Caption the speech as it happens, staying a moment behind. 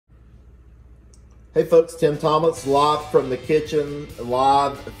Hey folks, Tim Thomas, live from the kitchen,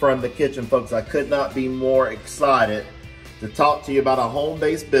 folks. I could not be more excited to talk to you about a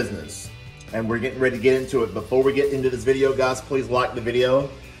home-based business, and we're getting ready to get into it. Before we get into this video, guys, please like the video,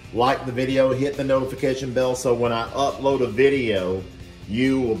 hit the notification bell, so when I upload a video,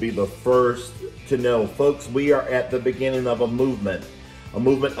 you will be the first to know. Folks, we are at the beginning of a movement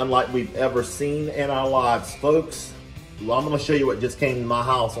unlike we've ever seen in our lives. Folks, I'm gonna show you what just came to my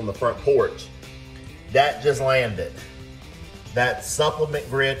house on the front porch. That just landed. That supplement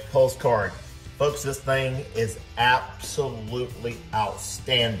grid postcard. Folks, this thing is absolutely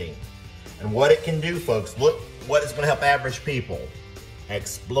outstanding. And what it can do, folks, look what it's gonna help average people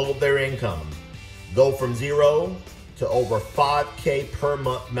explode their income. Go from 0 to over 5K per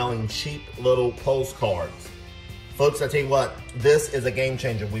month mailing cheap little postcards. Folks, I tell you what, this is a game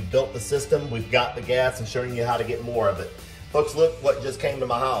changer. We've built the system, we've got the gas, and showing you how to get more of it. Folks, look what just came to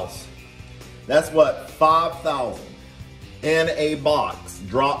my house. That's what, 5,000 in a box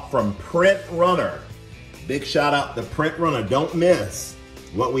dropped from Print Runner. Big shout out to Print Runner. Don't miss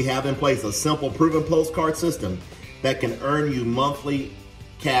what we have in place, a simple proven postcard system that can earn you monthly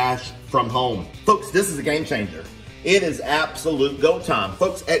cash from home. Folks, this is a game changer. It is absolute go time.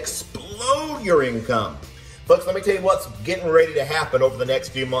 Folks, explode your income. Folks, let me tell you what's getting ready to happen over the next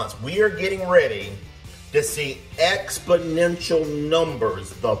few months. We are getting ready to see exponential numbers.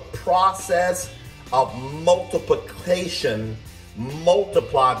 The process of multiplication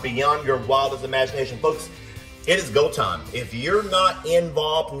multiplied beyond your wildest imagination. Folks, it is go time. If you're not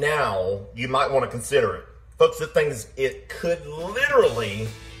involved now, you might want to consider it. Folks, the thing is, it could literally,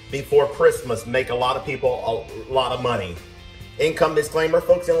 before Christmas, make a lot of people a lot of money. Income disclaimer,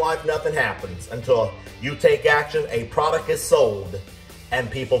 folks, in life, nothing happens until you take action, a product is sold, and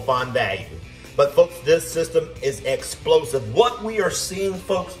people find value. But folks, this system is explosive. What we are seeing,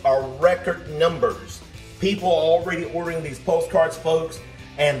 folks, are record numbers. People are already ordering these postcards, folks,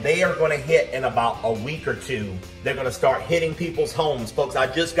 and they are going to hit in about a week or two. They're going to start hitting people's homes. Folks, I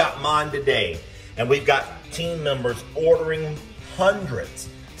just got mine today, and we've got team members ordering hundreds,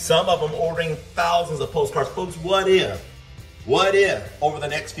 some of them ordering thousands of postcards. Folks, what if over the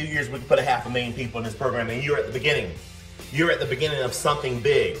next few years we can put 500,000 people in this program, and you're at the beginning? You're at the beginning of something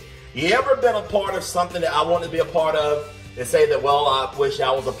big. You ever been a part of something that I wanted to be a part of and say that, well, I wish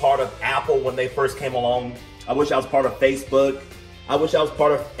I was a part of Apple when they first came along. I wish I was part of Facebook. I wish I was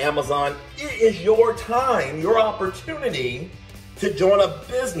part of Amazon. It is your time, your opportunity to join a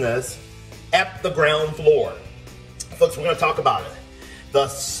business at the ground floor. Folks, we're going to talk about it. The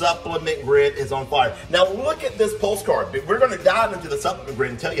supplement grid is on fire. Now look at this postcard. We're going to dive into the supplement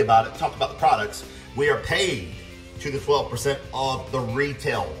grid and tell you about it, talk about the products. We are paid to the 12% of the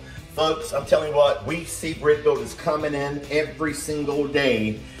retail. Folks, I'm telling you what, we see grid builders coming in every single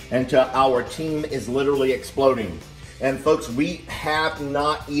day until our team is literally exploding. And folks, we have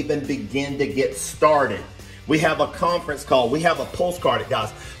not even begun to get started. We have a conference call. We have a postcard,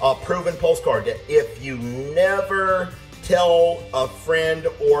 guys, a proven postcard that if you never tell a friend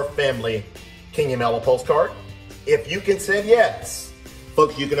or family, can you mail a postcard? If you can say yes,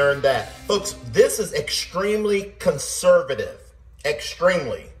 folks, you can earn that. Folks, this is extremely conservative,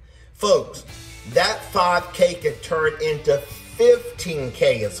 extremely. Folks, that 5K can turn into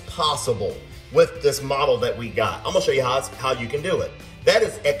 15K is possible with this model that we got. I'm gonna show you how you can do it. That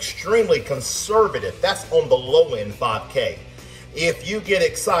is extremely conservative. That's on the low end 5K. If you get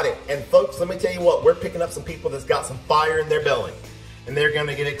excited, and folks, let me tell you what, we're picking up some people that's got some fire in their belly, and they're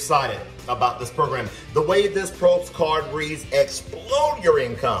gonna get excited about this program. The way this postcard reads, explode your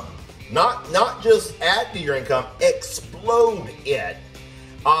income. Not just add to your income, explode it.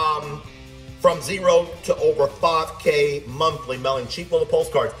 From 0 to over 5K monthly mailing cheap little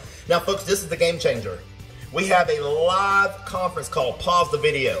postcards. Now folks, this is the game changer. We have a live conference call. Pause the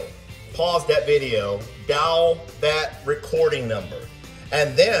video. Pause that video, dial that recording number,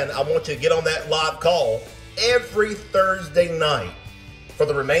 and then I want you to get on that live call every Thursday night. For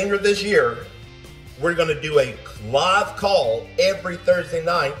the remainder of this year, we're gonna do a live call every Thursday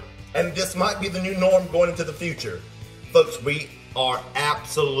night, and this might be the new norm going into the future. Folks, we are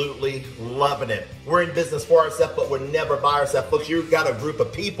absolutely loving it. We're in business for ourselves, but we're never by ourselves. Folks, you've got a group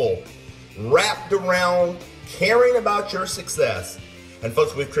of people wrapped around caring about your success. And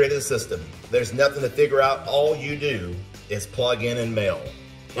folks, we've created a system. There's nothing to figure out. All you do is plug in and mail.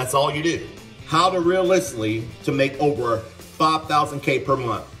 That's all you do. How to realistically to make over 5,000K per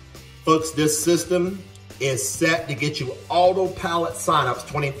month. Folks, this system is set to get you auto pallet signups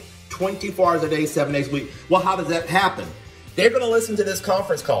 24 hours a day, 7 days a week. Well, how does that happen? They're gonna listen to this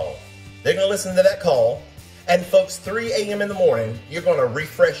conference call. They're gonna listen to that call, And folks, 3 a.m. in the morning, you're gonna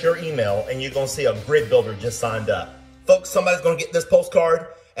refresh your email and you're gonna see a grid builder just signed up. Folks, somebody's gonna get this postcard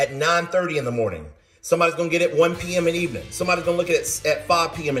at 9:30 in the morning. Somebody's gonna get it 1 p.m. in the evening. Somebody's gonna look at it at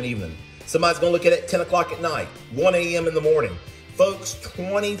 5 p.m. in the evening. Somebody's gonna look at it at 10 o'clock at night, 1 a.m. in the morning. Folks,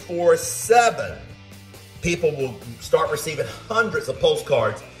 24/7, people will start receiving hundreds of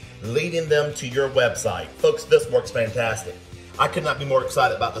postcards leading them to your website. Folks, this works fantastic. I could not be more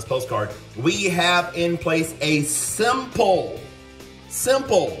excited about this postcard. We have in place a simple,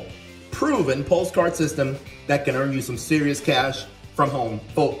 proven postcard system that can earn you some serious cash from home.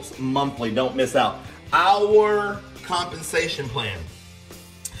 Folks, monthly, don't miss out. Our compensation plan.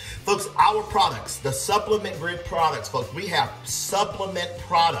 Folks, our products, the supplement grid products, folks, we have supplement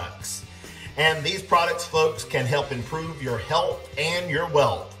products. And these products, folks, can help improve your health and your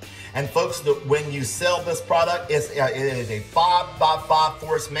wealth. And folks, when you sell this product, it is a 5x5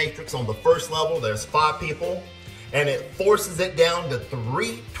 force matrix. On the first level, there's 5 people, and it forces it down to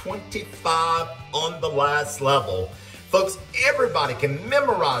 325 on the last level. Folks, everybody can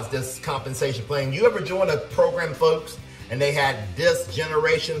memorize this compensation plan. You ever join a program, folks, and they had this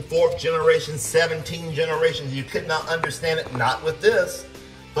generation, 4th generation, 17 generations, you could not understand it? Not with this.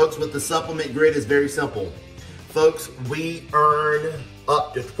 Folks, with the supplement grid, is very simple. Folks, we earn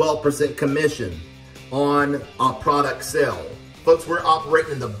up to 12% commission on a product sale. Folks, we're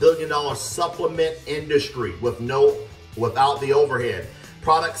operating in the billion-dollar supplement industry without the overhead.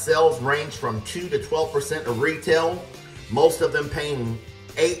 Product sales range from 2 to 12% of retail, most of them paying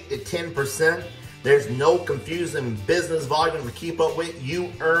 8 to 10%. There's no confusing business volume to keep up with.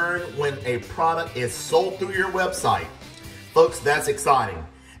 You earn when a product is sold through your website. Folks, that's exciting.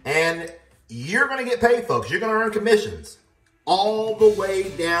 And you're gonna get paid, folks. You're gonna earn commissions all the way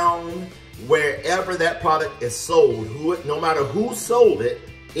down wherever that product is sold, no matter who sold it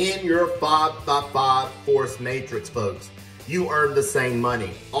in your 5x5 force matrix, folks. You earn the same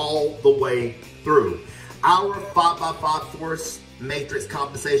money all the way through. Our 5x5 force matrix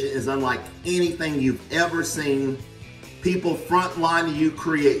compensation is unlike anything you've ever seen. People frontline to you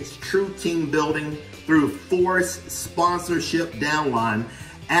creates true team building through force sponsorship downline.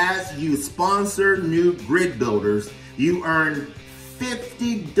 As you sponsor new grid builders, you earn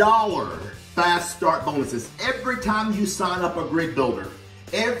 $50 fast start bonuses every time you sign up a grid builder.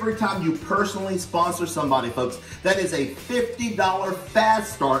 Every time you personally sponsor somebody, folks, that is a $50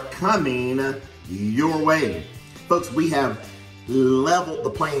 fast start coming your way. Folks, we have leveled the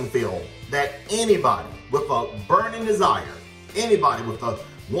playing field that anybody with a burning desire, anybody with a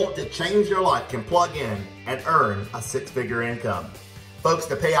want to change their life can plug in and earn a 6-figure income. Folks,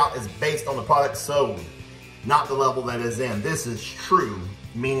 the payout is based on the product sold, not the level that is in. This is true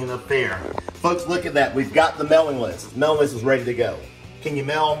meaning of fair. Folks, look at that. We've got the mailing list. Mailing list is ready to go. Can you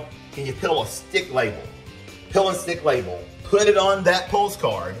mail? Can you peel a stick label? Peel and stick label. Put it on that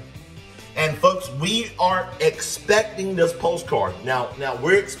postcard. And folks, we are expecting this postcard. Now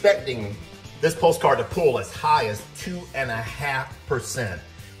we're expecting this postcard to pull as high as 2.5%.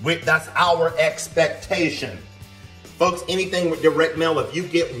 That's our expectation. Folks, anything with direct mail, if you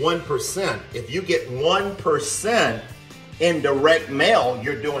get 1% in direct mail,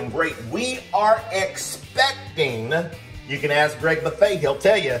 you're doing great. We are expecting, you can ask Greg Buffet, he'll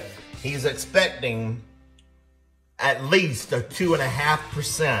tell you, he's expecting at least a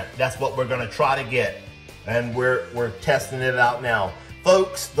 2.5%. That's what we're gonna try to get. And we're testing it out now.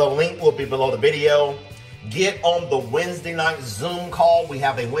 Folks, the link will be below the video. Get on the Wednesday night Zoom call. We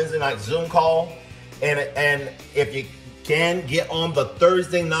have a Wednesday night Zoom call. And if you can, get on the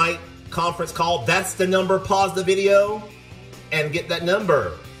Thursday night conference call. That's the number. Pause the video and get that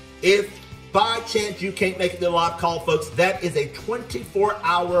number. If by chance you can't make it to the live call, folks, that is a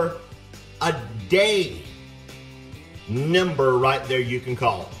 24-hour a day number right there you can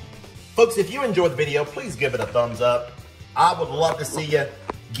call. Folks, if you enjoyed the video, please give it a thumbs up. I would love to see you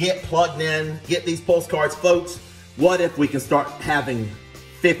get plugged in, get these postcards. Folks, what if we can start having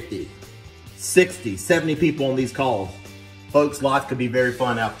 50, 60, 70 people on these calls? Folks, life could be very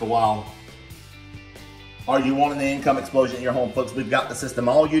fun after a while. Are you wanting the income explosion in your home? Folks, we've got the system.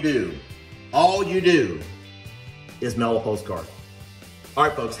 All you do is mail a postcard. All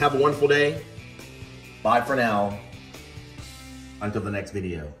right, folks, have a wonderful day. Bye for now. Until the next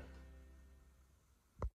video.